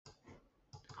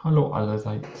Hallo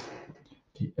allerseits.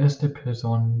 Die erste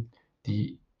Person,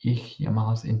 die ich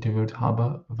jemals interviewt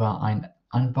habe, war ein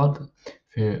Anwalt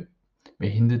für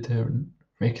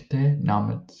Behindertenrechte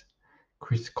namens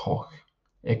Chris Koch.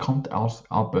 Er kommt aus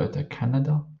Alberta,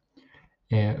 Kanada.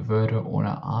 Er wurde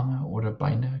ohne Arme oder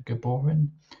Beine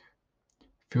geboren,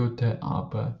 führte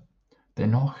aber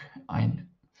dennoch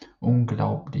ein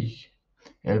unglaublich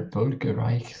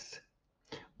erfolgreiches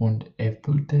und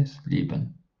erfülltes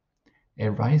Leben.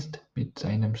 Er reist mit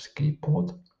seinem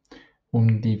Skateboard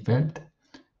um die Welt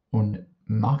und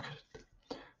macht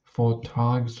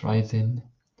Vortragsreisen,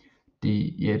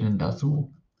 die jeden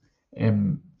dazu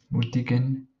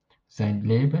ermutigen, sein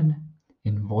Leben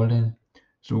in vollen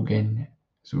Zügen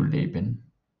zu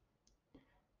leben.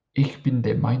 Ich bin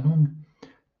der Meinung,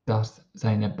 dass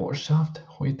seine Botschaft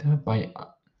heute bei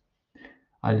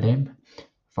allem,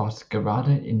 was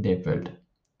gerade in der Welt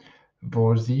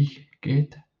vor sich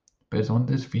geht,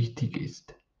 besonders wichtig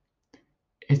ist.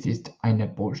 Es ist eine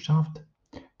Botschaft,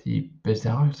 die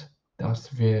besagt,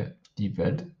 dass wir die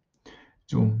Welt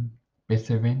zum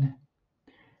Besseren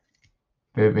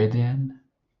bewegen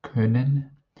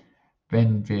können,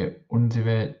 wenn wir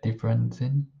unsere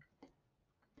Differenzen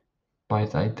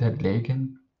beiseite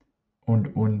legen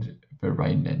und uns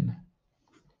vereinen.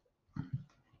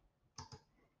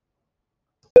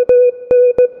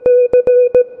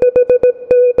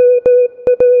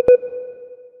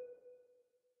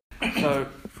 So,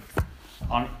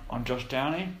 I'm Josh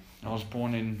Downey. I was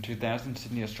born in 2000,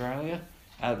 Sydney, Australia.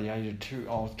 At the age of 2,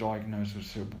 I was diagnosed with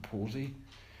cerebral palsy,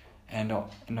 and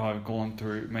I've gone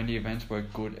through many events,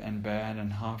 both good and bad,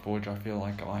 and half of which I feel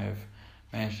like I have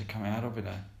managed to come out of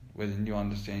with a new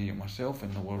understanding of myself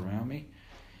and the world around me.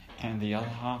 And the other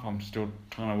half, I'm still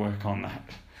trying to work on that.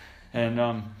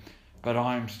 And but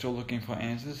I'm still looking for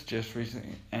answers. Just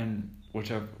recently, and which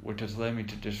has led me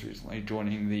to just recently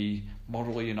joining the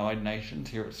Model United Nations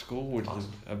here at school, which is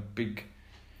a big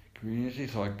community,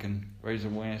 so I can raise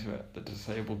awareness about the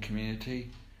disabled community,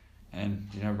 and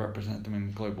represent them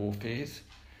in global affairs,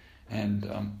 and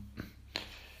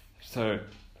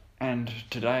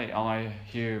today I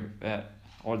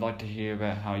would like to hear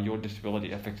about how your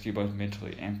disability affects you both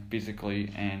mentally and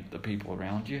physically, and the people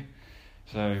around you.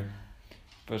 So,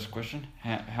 first question: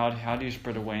 how do you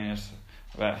spread awareness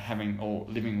about having or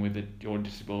living with your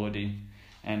disability?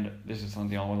 And this is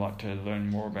something I would like to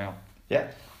learn more about.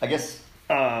 Yeah, I guess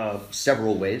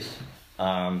several ways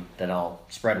that I'll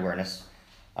spread awareness.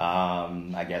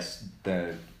 I guess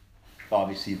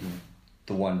obviously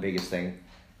the one biggest thing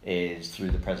is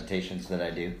through the presentations that I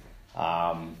do.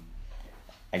 I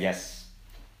guess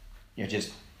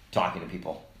just talking to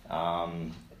people,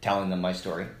 telling them my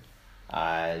story,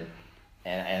 and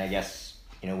I guess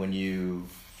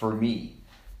for me,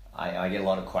 I get a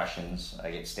lot of questions.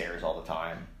 I get stares all the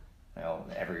time.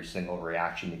 Every single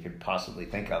reaction you could possibly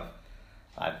think of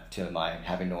to my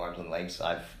having no arms and legs,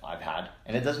 I've had,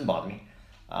 and it doesn't bother me.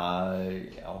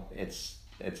 It's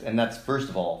and that's first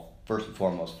and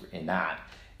foremost in that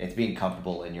it's being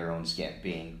comfortable in your own skin,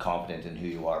 being confident in who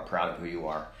you are, proud of who you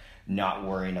are, not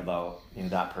worrying about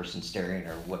that person staring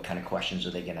or what kind of questions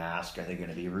are they going to ask. Are they going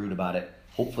to be rude about it?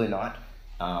 Hopefully not.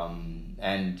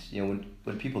 And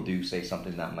when people do say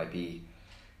something that might be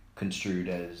construed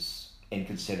as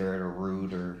inconsiderate or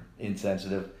rude or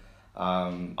insensitive,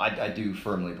 I do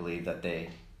firmly believe that they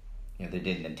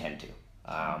didn't intend to.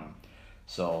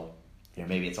 So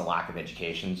maybe it's a lack of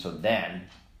education. So then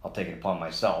I'll take it upon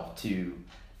myself to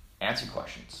answer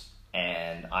questions,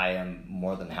 and I am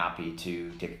more than happy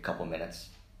to take a couple minutes,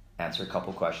 answer a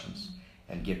couple questions,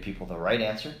 and give people the right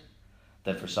answer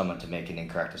than for someone to make an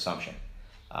incorrect assumption.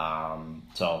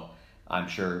 So I'm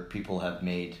sure people have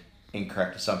made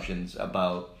incorrect assumptions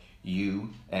about you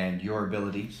and your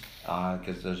abilities,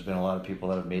 because there's been a lot of people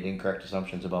that have made incorrect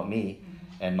assumptions about me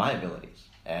and my abilities,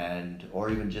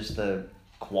 or even just the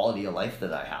quality of life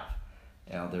that I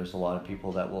have. There's a lot of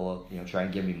people that will try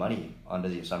and give me money under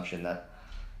the assumption that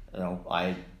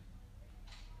I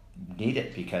need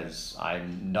it because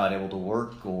I'm not able to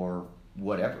work or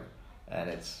whatever, and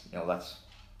it's that's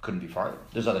couldn't be farther.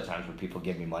 There's other times where people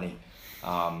give me money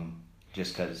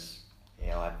just because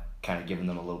I've kind of given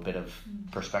them a little bit of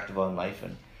perspective on life,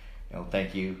 and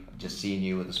thank you, just seeing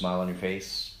you with a smile on your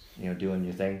face, doing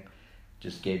your thing,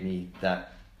 just gave me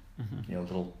that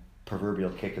little proverbial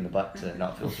kick in the butt to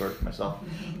not feel sorry for myself.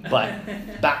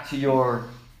 But back to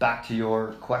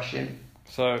your question.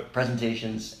 So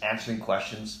presentations, answering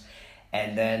questions,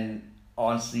 and then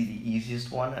honestly the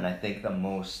easiest one, and I think the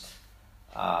most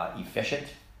efficient,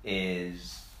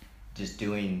 is just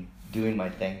doing my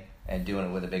thing and doing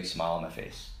it with a big smile on my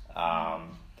face.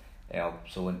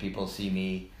 So when people see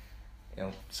me,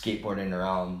 skateboarding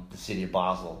around the city of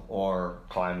Basel or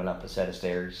climbing up a set of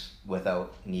stairs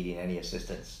without needing any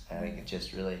assistance, I think it's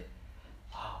just really,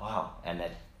 oh wow.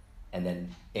 And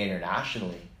then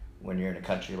internationally, when you're in a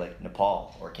country like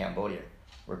Nepal or Cambodia,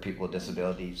 where people with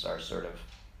disabilities are sort of,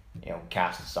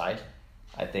 cast aside,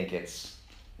 I think it's,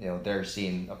 they're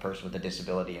seeing a person with a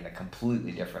disability in a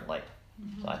completely different light.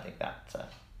 So I think that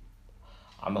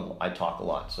I talk a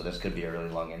lot, so this could be a really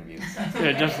long interview.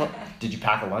 Yeah, just like, Did you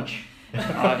pack a lunch?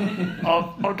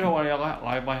 I'll do what I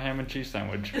like my ham and cheese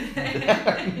sandwich.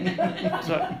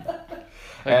 So,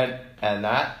 And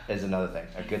that is another thing.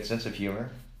 A good sense of humor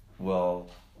will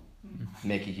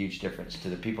make a huge difference to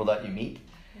the people that you meet,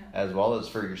 as well as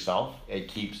for yourself. It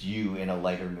keeps you in a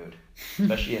lighter mood,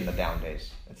 especially in the down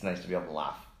days. It's nice to be able to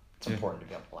laugh. It's important to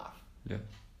be able to laugh. Yeah.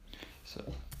 So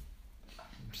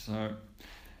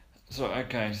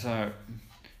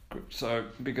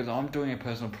because I'm doing a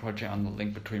personal project on the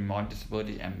link between my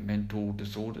disability and mental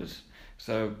disorders.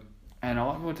 And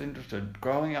I was interested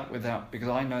growing up without, because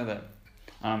I know that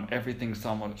everything's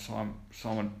somewhat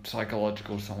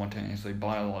psychological, simultaneously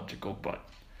biological. But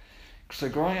so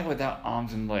growing up without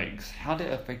arms and legs, how did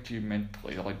it affect you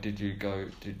mentally? Like, did you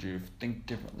think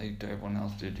differently to everyone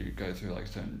else? Did you go through like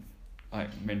certain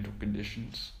mental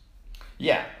conditions?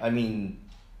 Yeah, I mean,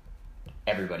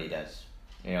 everybody does,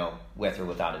 with or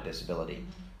without a disability.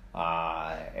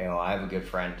 I have a good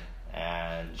friend,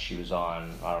 and she was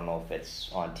on, I don't know if it's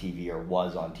on TV or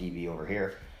was on TV over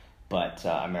here, but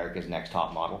America's Next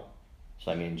Top Model.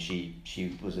 So, I mean, she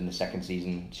was in the second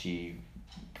season. She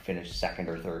finished second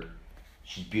or third.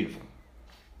 She's beautiful.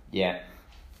 Yet,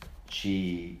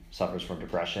 she suffers from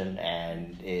depression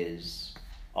and is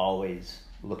always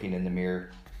looking in the mirror,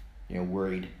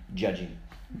 worried, judging.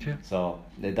 Yeah. So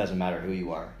it doesn't matter who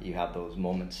you are. You have those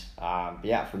moments.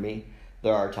 But for me,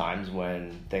 there are times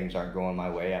when things aren't going my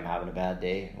way. I'm having a bad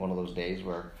day. One of those days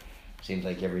where it seems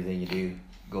like everything you do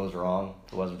goes wrong.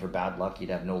 If it wasn't for bad luck, you'd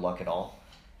have no luck at all.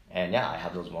 And I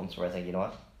have those moments where I think,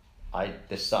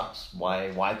 this sucks.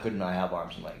 Why couldn't I have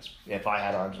arms and legs? If I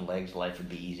had arms and legs, life would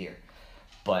be easier.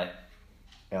 But,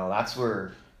 that's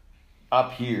where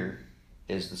up here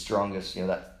is the strongest,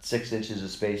 that 6 inches of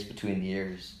space between the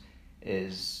ears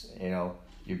is,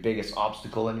 your biggest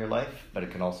obstacle in your life, but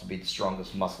it can also be the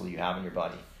strongest muscle you have in your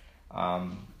body.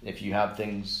 If you have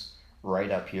things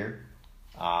right up here,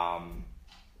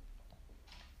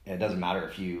 it doesn't matter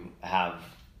if you have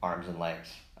arms and legs.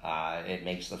 It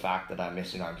makes the fact that I'm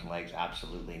missing arms and legs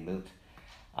absolutely moot.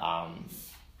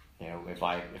 If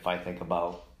I think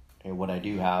about what I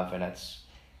do have, and it's,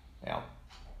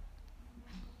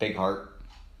 big heart,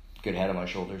 good head on my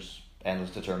shoulders,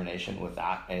 endless determination. With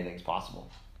that, anything's possible.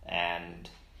 And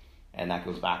that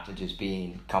goes back to just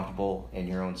being comfortable in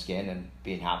your own skin and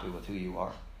being happy with who you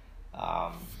are.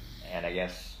 And I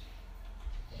guess,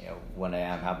 when I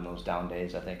am having those down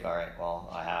days, I think, all right, well,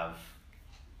 I have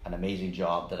an amazing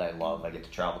job that I love. I get to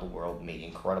travel the world, meet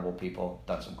incredible people,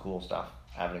 done some cool stuff.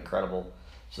 I have an incredible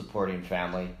supporting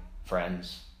family,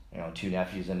 friends, 2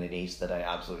 nephews and a niece that I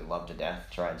absolutely love to death.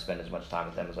 Try and spend as much time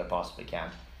with them as I possibly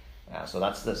can. So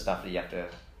that's the stuff that you have to,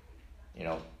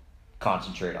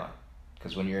 concentrate on.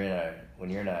 Because when you're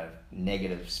in a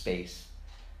negative space,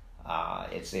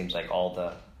 it seems like all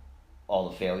the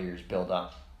failures build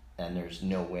up, and there's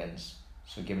no wins.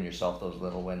 So giving yourself those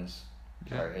little wins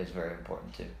is very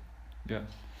important too. Yeah,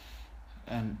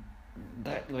 and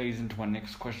that leads into my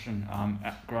next question.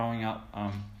 Growing up,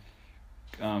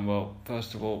 well,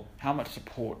 first of all, how much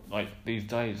support, like these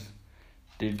days,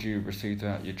 did you receive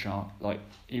throughout your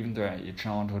even throughout your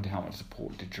childhood? How much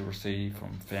support did you receive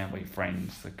from family,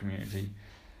 friends, the community?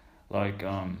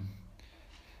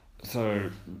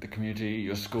 So the community,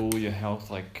 your school, your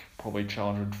health, probably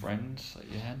childhood friends that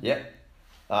you had? Yeah.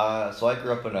 So I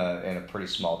grew up in a pretty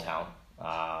small town,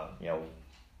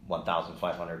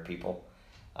 1,500 people.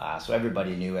 So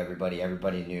everybody knew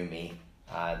everybody knew me.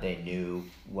 They knew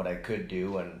what I could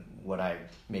do and what I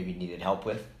maybe needed help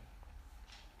with.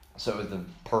 So it was the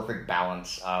perfect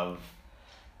balance of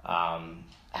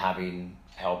having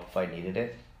help if I needed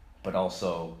it, but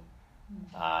also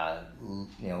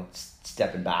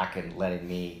stepping back and letting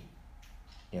me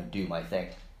do my thing.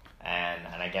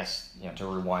 And I guess to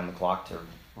rewind the clock to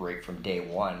right from day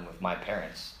one with my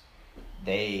parents,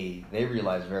 they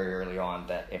realized very early on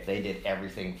that if they did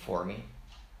everything for me,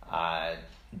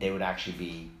 they would actually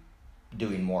be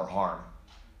doing more harm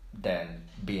than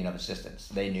being of assistance.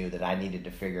 They knew that I needed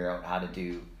to figure out how to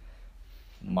do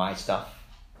my stuff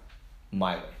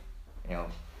my way.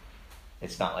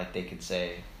 It's not like they could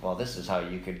say, well, this is how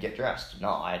you could get dressed. No,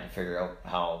 I had to figure out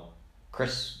how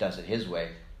Chris does it his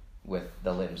way, with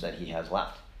the limbs that he has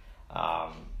left.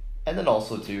 And then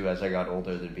also too, as I got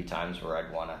older, there'd be times where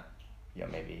I'd want to,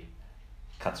 maybe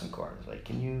cut some corners. Like,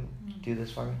 can you do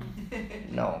this for me?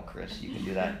 No, Chris, you can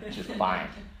do that just fine.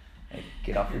 Like,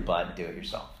 get off your butt, do it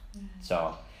yourself.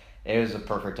 So it was a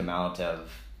perfect amount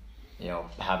of,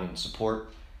 having support,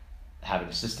 having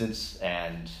assistance,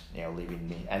 and, leaving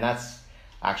me. And that's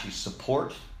actually,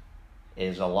 support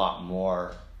is a lot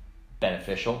more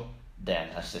beneficial than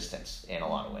assistance in a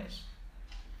lot of ways.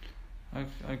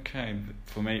 Okay,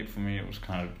 for me it was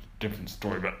kind of a different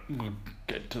story, but we'll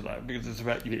get to that because it's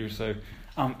about you. So,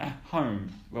 at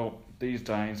home, well, these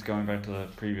days, going back to the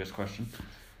previous question,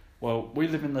 well, we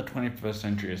live in the 21st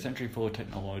century, a century full of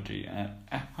technology.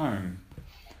 At home,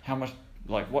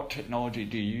 what technology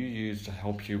do you use to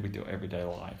help you with your everyday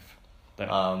life?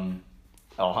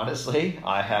 Honestly,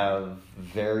 I have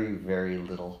very, very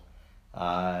little.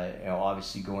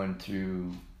 Obviously going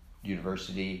through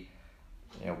university,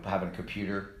 having a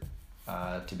computer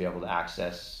to be able to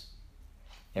access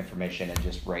information and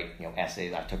just write,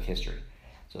 essays. I took history,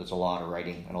 so it's a lot of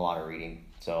writing and a lot of reading.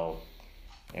 So,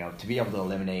 to be able to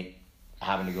eliminate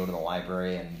having to go to the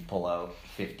library and pull out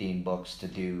 15 books to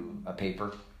do a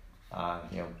paper,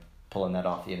 pulling that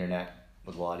off the internet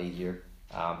was a lot easier.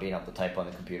 Being able to type on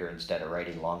the computer instead of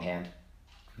writing longhand.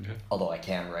 Okay. Although I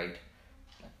can write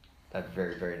a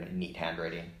very, very neat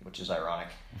handwriting, which is ironic.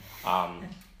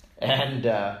 And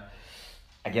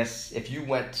I guess if you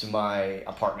went to my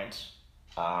apartment,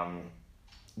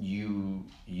 you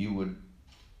would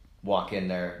walk in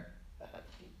there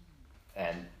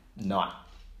and not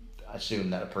assume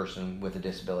that a person with a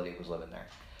disability was living there.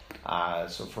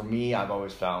 So for me, I've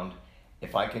always found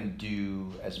if I can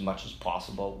do as much as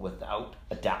possible without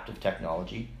adaptive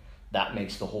technology, that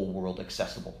makes the whole world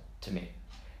accessible to me.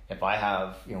 If I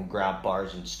have, grab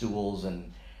bars and stools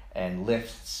and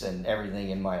lifts and everything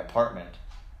in my apartment,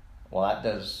 well, that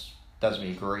does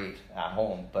me great at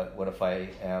home. But what if I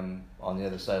am on the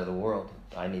other side of the world?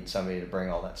 I need somebody to bring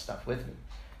all that stuff with me.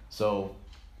 So,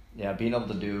 being able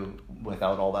to do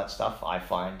without all that stuff, I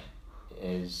find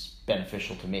is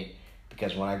beneficial to me.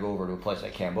 Because when I go over to a place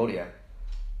like Cambodia,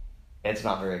 it's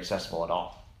not very accessible at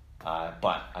all,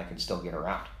 but I can still get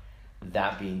around.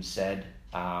 That being said,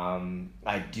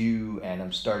 I do, and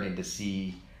I'm starting to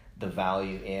see the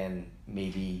value in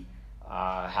maybe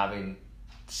having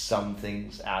some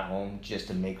things at home just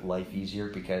to make life easier,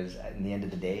 because in the end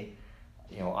of the day,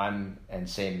 and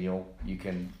same, you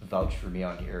can vouch for me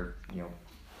on here,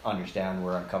 understand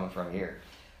where I'm coming from here.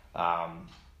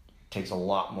 Takes a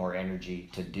lot more energy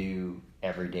to do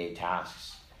everyday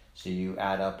tasks. So you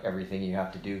add up everything you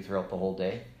have to do throughout the whole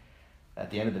day.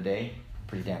 At the end of the day,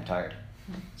 pretty damn tired.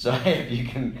 So if you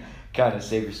can kind of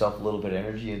save yourself a little bit of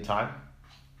energy and time,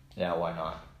 yeah, why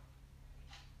not?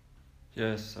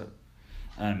 Yes,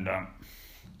 and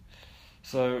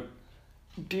so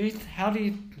how do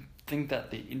you think that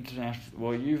the international?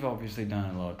 Well, you've obviously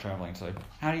done a lot of traveling. So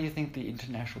how do you think the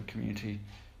international community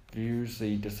views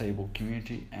the disabled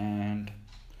community, and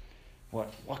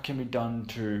what can be done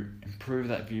to improve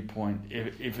that viewpoint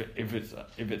if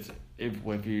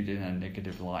we're viewed in a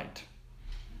negative light?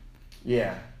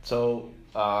 Yeah. So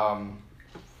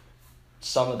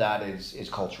some of that is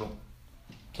cultural.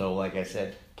 So like I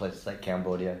said, places like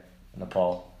Cambodia,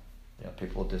 Nepal,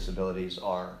 people with disabilities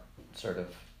are sort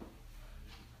of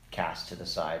cast to the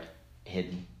side,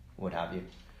 hidden, what have you.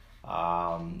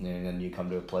 And then you come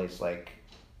to a place like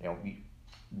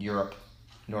Europe,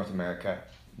 North America,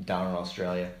 down in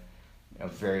Australia,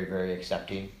 very, very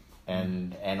accepting,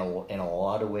 and in a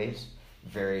lot of ways,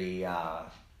 very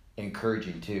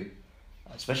encouraging too.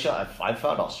 Especially, I've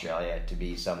found Australia to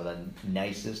be some of the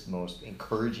nicest, most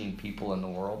encouraging people in the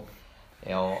world.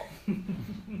 I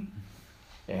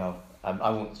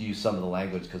won't use some of the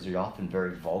language because they're often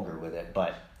very vulgar with it,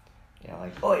 but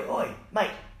like oi, oi,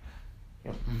 mate,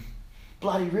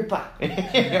 bloody ripper,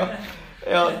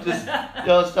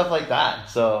 just stuff like that.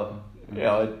 So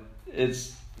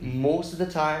it's most of the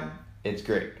time it's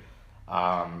great.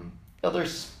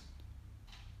 There's,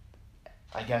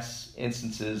 I guess,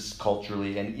 instances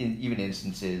culturally, and even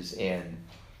instances in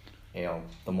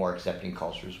the more accepting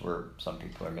cultures where some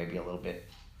people are maybe a little bit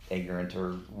ignorant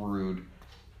or rude.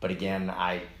 But again,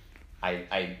 I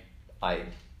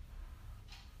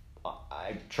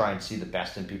try and see the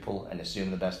best in people and assume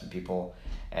the best in people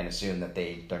and assume that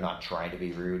they're not trying to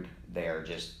be rude. They're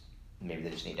just, maybe they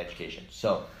just need education.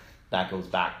 So that goes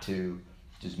back to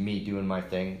just me doing my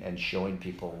thing and showing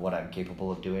people what I'm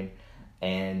capable of doing.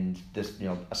 And this,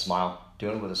 a smile,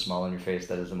 doing it with a smile on your face,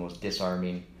 that is the most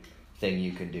disarming thing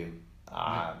you can do.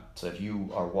 So if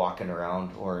you are walking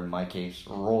around, or in my case,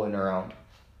 rolling around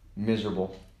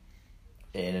miserable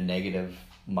in a negative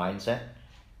mindset,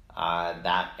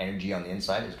 that energy on the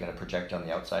inside is going to project on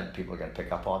the outside. People are going to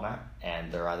pick up on that,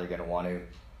 and they're either going to want to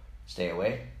stay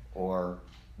away, or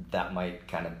that might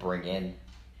kind of bring in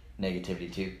negativity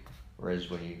too. Whereas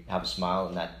when you have a smile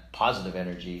and that positive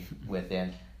energy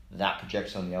within, that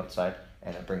projects on the outside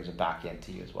and it brings it back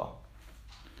into you as well.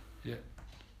 Yeah.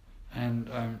 And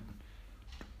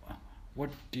what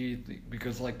do you think?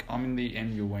 Because like I'm in the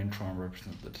NUN trying to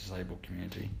represent the disabled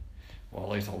community. Well,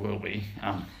 at least I will be.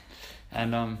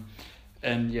 And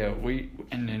yeah,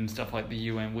 and in stuff like the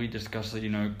UN, we discuss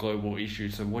global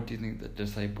issues. So what do you think that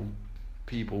disabled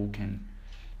people can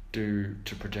do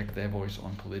to project their voice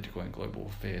on political and global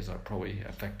affairs that are probably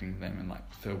affecting them in like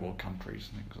third world countries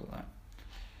and things like that?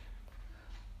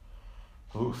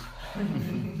 Oof.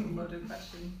 What a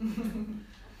question.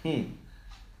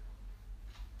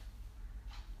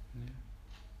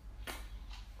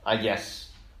 I guess,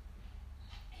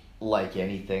 like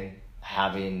anything,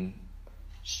 having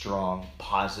strong,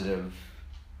 positive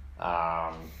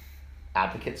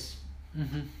advocates.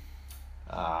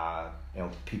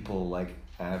 People like,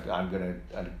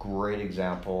 a great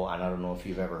example, and I don't know if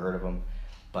you've ever heard of them,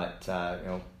 but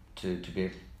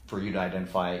for you to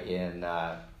identify in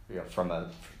from a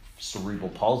cerebral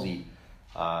palsy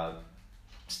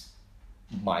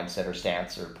mindset or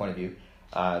stance or point of view,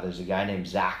 there's a guy named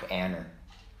Zach Anner.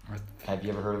 Have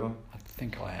you ever heard of him? I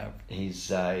think I have. He's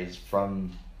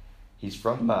from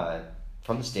the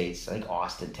States, I think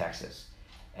Austin, Texas,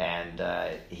 and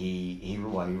he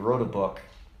wrote a book,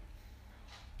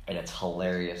 and it's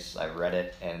hilarious. I read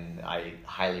it and I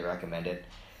highly recommend it,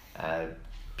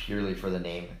 purely for the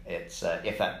name. It's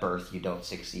If at Birth You Don't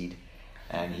Succeed,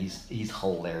 and he's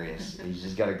hilarious. He's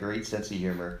just got a great sense of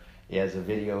humor. He has a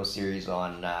video series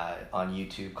on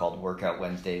YouTube called Workout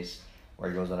Wednesdays, where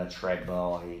he goes on a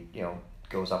treadmill. He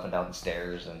goes up and down the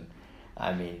stairs, and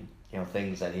I mean,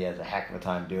 things that he has a heck of a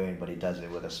time doing, but he does it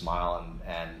with a smile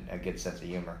and a good sense of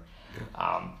humor.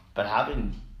 But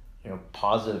having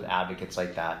positive advocates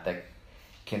like that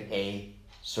can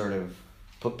sort of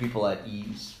put people at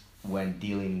ease when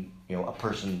dealing, a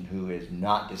person who is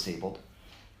not disabled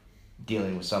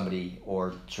dealing with somebody,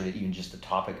 or sort of even just the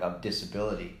topic of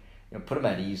disability, put them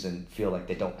at ease and feel like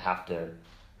they don't have to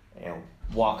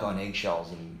walk on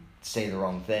eggshells and say the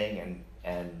wrong thing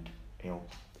and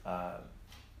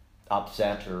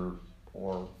upset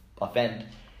or offend,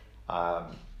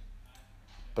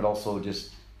 but also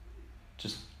just to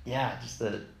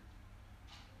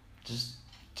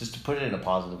put it in a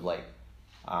positive light.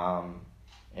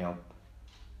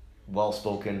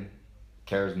 Well-spoken,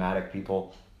 charismatic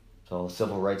people. So the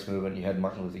civil rights movement, you had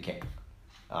Martin Luther King,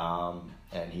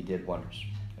 and he did wonders.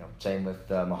 Same with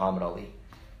Muhammad Ali,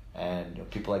 and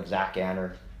people like Zach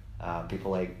Anner,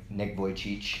 people like Nick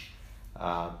Vujicic,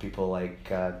 people like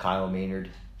Kyle Maynard,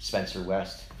 Spencer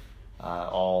West,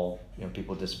 all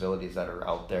people with disabilities that are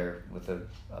out there with a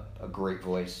great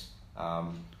voice,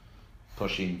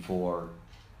 pushing for,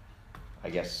 I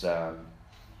guess,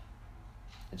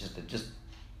 just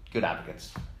good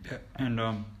advocates. Yeah,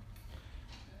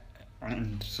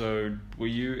 and so were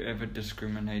you ever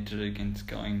discriminated against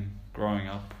growing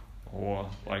up, or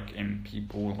like in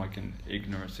people like in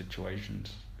ignorant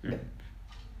situations?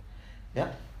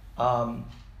 Yeah.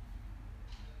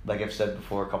 Like I've said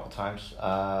before a couple times,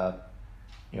 I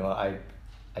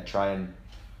try and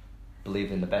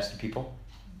believe in the best of people,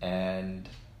 and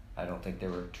I don't think they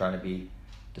were trying to be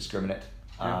discriminate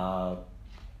out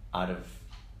of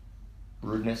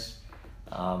rudeness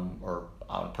or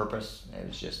on purpose. It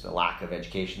was just a lack of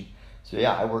education. So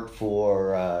yeah, I worked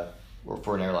for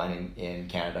an airline in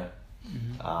Canada,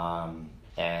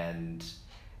 and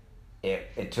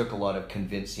it took a lot of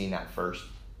convincing at first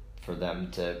for them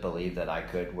to believe that I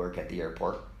could work at the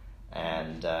airport,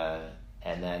 and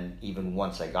then even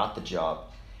once I got the job,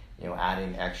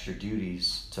 adding extra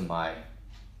duties to my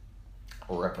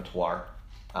repertoire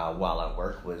while at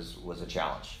work was a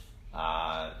challenge.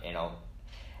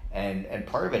 And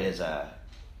part of it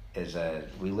is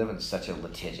we live in such a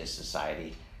litigious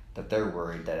society that they're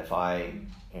worried that if I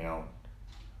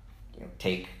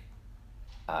take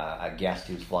a guest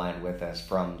who's flying with us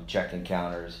from check-in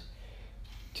counters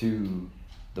to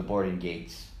the boarding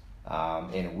gates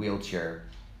in a wheelchair,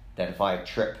 that if I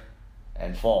trip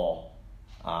and fall,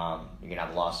 you're gonna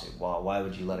have a lawsuit. Well, why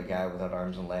would you let a guy without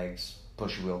arms and legs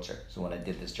push a wheelchair? So when I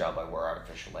did this job, I wore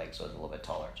artificial legs, so I was a little bit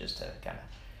taller, just to kind of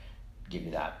give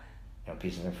you that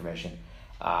piece of information.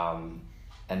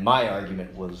 And my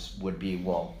argument would be,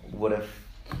 well, what if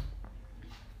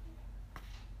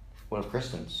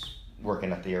Kristen's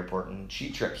working at the airport and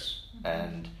she trips,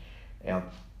 and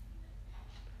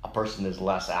a person is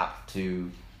less apt to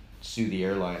sue the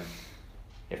airline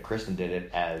if Kristen did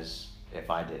it as if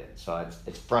I did it. So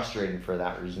it's frustrating for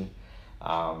that reason.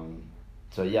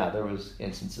 So yeah, there was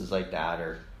instances like that,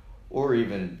 or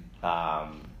even I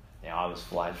was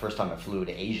flying. First time I flew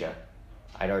to Asia,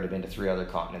 I'd already been to 3 other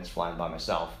continents flying by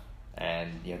myself,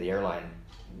 and the airline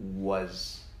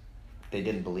they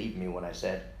didn't believe me when I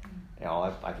said,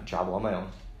 I can travel on my own.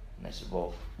 And they said,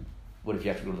 well, what if you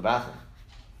have to go to the bathroom?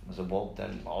 I said, well,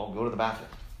 then I'll go to the bathroom.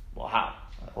 Well, how?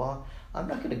 Well, I'm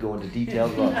not going to go into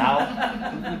details about how,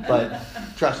 but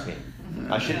trust me,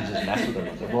 I shouldn't just mess with them.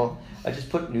 I said, well, I just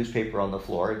put newspaper on the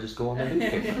floor and just go on the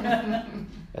newspaper.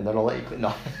 And then I'll let you clean.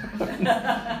 No.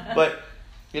 But,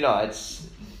 it's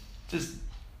just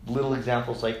little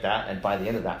examples like that. And by the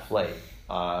end of that flight,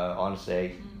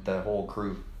 honestly, the whole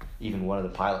crew, even one of the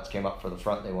pilots came up for the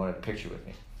front. They wanted a picture with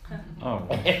me. Oh.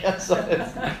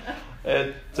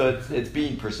 So it's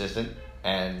being persistent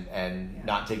and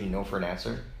not taking no for an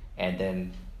answer, and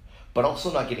then, but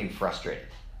also not getting frustrated,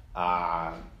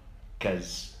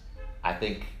 because I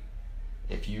think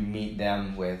if you meet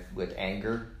them with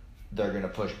anger, they're gonna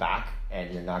push back,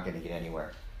 and you're not gonna get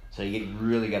anywhere. So you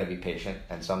really got to be patient,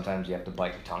 and sometimes you have to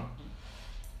bite your tongue,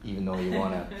 even though you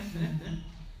want to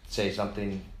say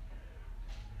something.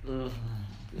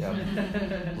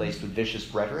 Laced with vicious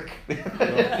rhetoric. You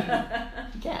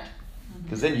can't,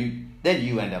 because then you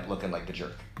end up looking like the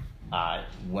jerk,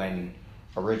 when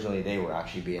originally they were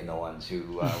actually being the ones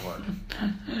who weren't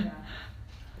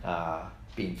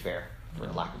being fair, for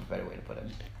lack of a better way to put it.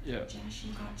 Yeah. Josh,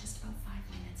 you got just about 5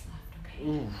 minutes left, okay?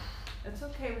 Ooh. It's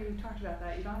okay, we talked about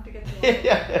that. You don't have to get to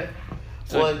Yeah.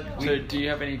 So do you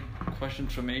have any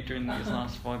questions for me during these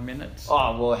last 5 minutes?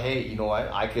 Oh, well, hey, you know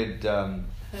what? I could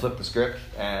flip the script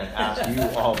and ask you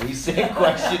all these same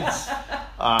questions.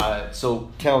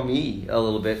 So tell me a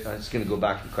little bit. I'm just going to go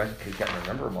back to the question because I can't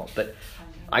remember them all. But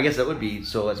I guess that would be,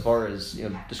 so as far as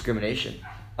discrimination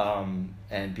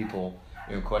and people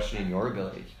questioning your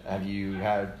ability,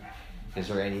 is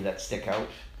there any that stick out?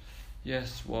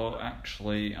 Yes, well,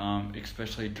 actually,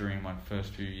 especially during my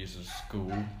first few years of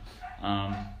school,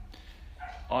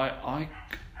 I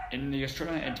in the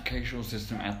Australian educational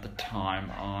system at the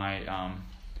time, I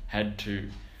had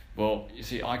to, well, you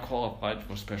see, I qualified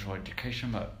for special education,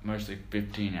 but mostly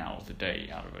 15 hours a day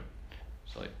out of it.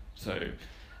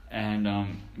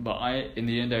 But in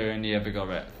the end, I only ever got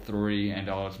about 3, and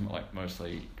I was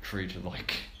mostly treated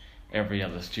like every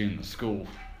other student in school.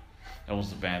 That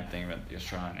was the bad thing about the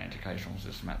Australian educational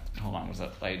system at the time, was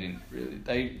that they didn't really,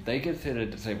 they considered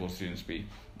disabled students to be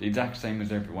the exact same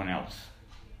as everyone else.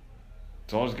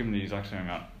 So I was given the exact same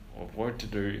amount of work to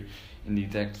do in the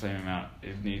exact same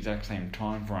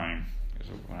time frame as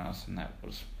everyone else, and that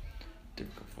was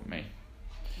difficult for me.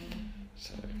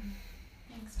 So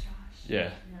Thanks, Josh.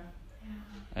 yeah. Yeah.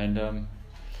 And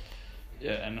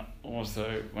and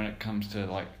also when it comes to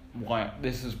why,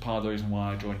 this is part of the reason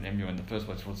why I joined MU in the first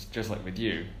place, was just like with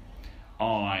you.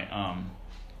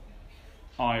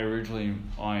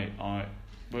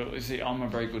 Well, you see, I'm a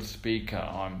very good speaker.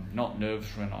 I'm not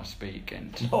nervous when I speak,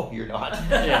 and No, you're not.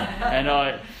 yeah, and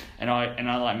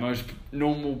I like most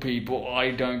normal people,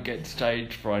 I don't get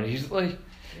stage fright easily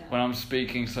when I'm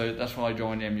speaking. So that's why I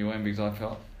joined MUM, because I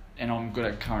felt, and I'm good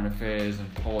at current affairs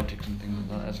and politics and things like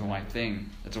that. That's my thing.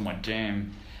 That's my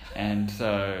jam, and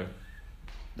so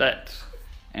that's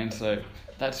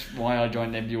why I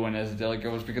joined MUN as a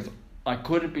delegate, was because I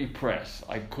couldn't be pressed.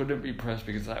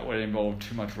 Because that would involve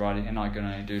too much writing, and I can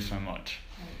only do so much.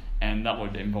 And that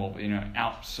would involve,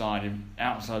 outside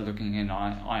looking in.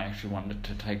 I actually wanted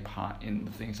to take part in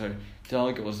the thing. So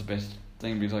delegate was the best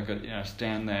thing, because I could,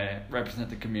 stand there, represent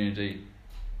the community,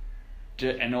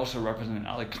 and also represent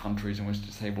other countries in which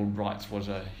disabled rights was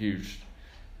a huge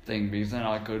thing, because then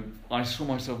I saw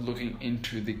myself looking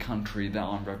into the country that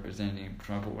I'm representing,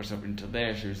 trying to put myself into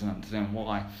their shoes and understand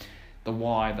why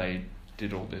they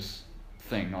did all this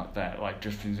thing like that. Like,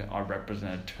 just things that I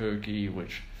represented Turkey,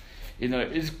 which,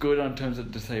 is good in terms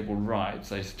of disabled rights.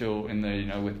 They still,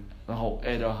 with the whole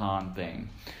Erdogan thing.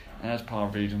 And that's part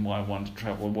of the reason why I wanted to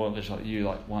travel the world, just like you,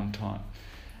 one time.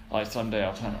 Like, someday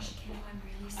I'll plan it. Josh, I'm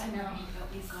really sorry, but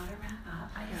we've got to wrap up.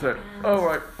 So,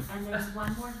 right. And there's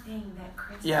one more thing that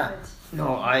Chris Yeah. would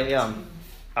No,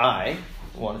 I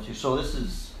wanted to. So this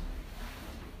is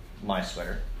my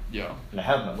sweater. Yeah. And I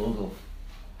have my logo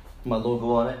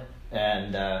on it,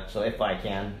 and so if I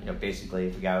can, basically,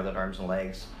 if a guy without arms and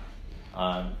legs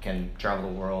can travel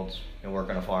the world and work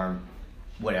on a farm,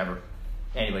 whatever,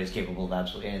 anybody's capable of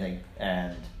absolutely anything.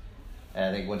 And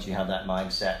I think once you have that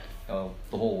mindset, the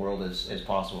whole world is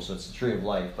possible. So it's the tree of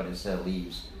life, but instead of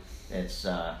leaves, it's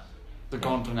the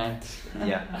continent.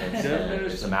 Yeah,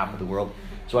 it's a map of the world.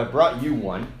 So I brought you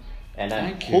one, and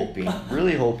I'm Thank you.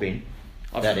 really hoping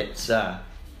I've, that it's.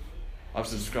 I've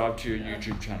subscribed to your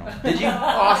YouTube channel. Did you?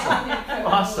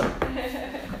 Awesome.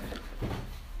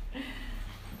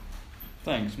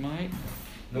 Thanks, mate.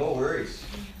 No worries.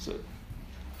 So,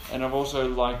 and I've also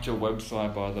liked your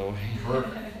website, by the way.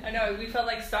 I know, we felt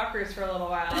like stalkers for a little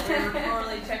while. We were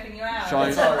totally checking you out. Shall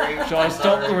I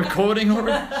stop the recording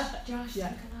already? Josh, Yeah.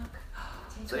 take a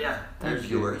look. So yeah, there's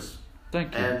Thank you. yours.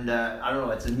 Thank you. And I don't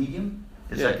know, it's a medium.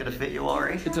 Is Yeah. that gonna fit you,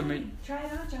 Laurie? It's a me. Try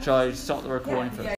it on, Josh. Shall I stop the recording Yeah, first? yeah.